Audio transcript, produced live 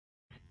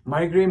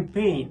Migraine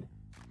pain.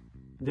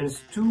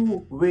 There's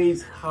two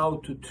ways how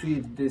to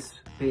treat this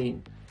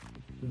pain.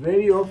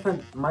 Very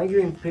often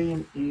migraine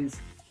pain is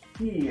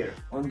here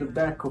on the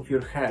back of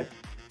your head,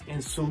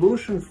 and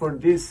solution for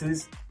this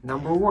is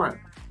number one,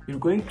 you're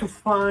going to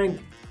find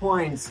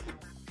points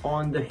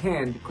on the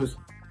hand, because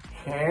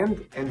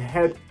hand and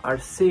head are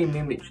same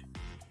image,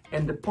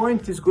 and the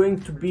point is going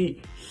to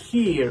be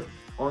here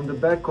on the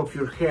back of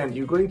your hand.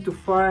 You're going to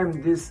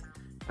find this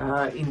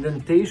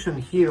indentation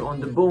here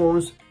on the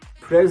bones.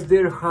 Press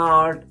there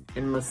hard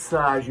and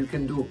massage. You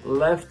can do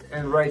left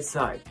and right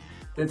side.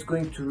 That's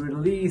going to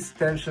release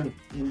tension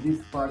in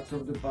these parts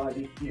of the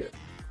body here.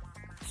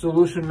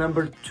 Solution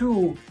number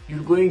two,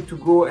 you're going to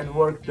go and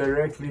work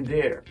directly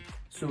there.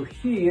 So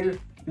here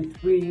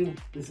between,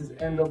 this is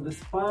end of the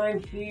spine,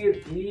 here,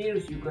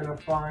 ears, you're gonna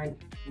find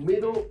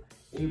middle,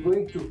 and you're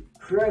going to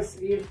press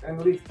in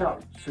and lift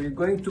up. So you're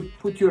going to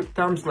put your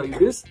thumbs like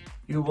this,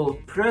 you will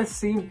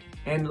press in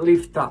and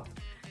lift up.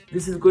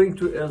 This is going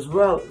to as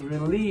well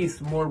release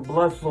more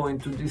blood flow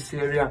into this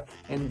area,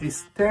 and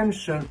this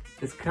tension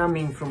that's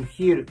coming from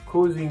here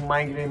causing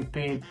migraine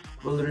pain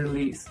will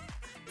release.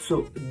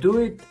 So do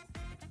it,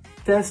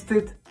 test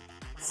it,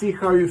 see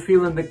how you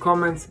feel in the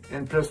comments,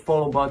 and press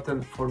follow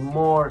button for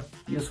more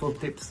useful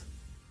tips.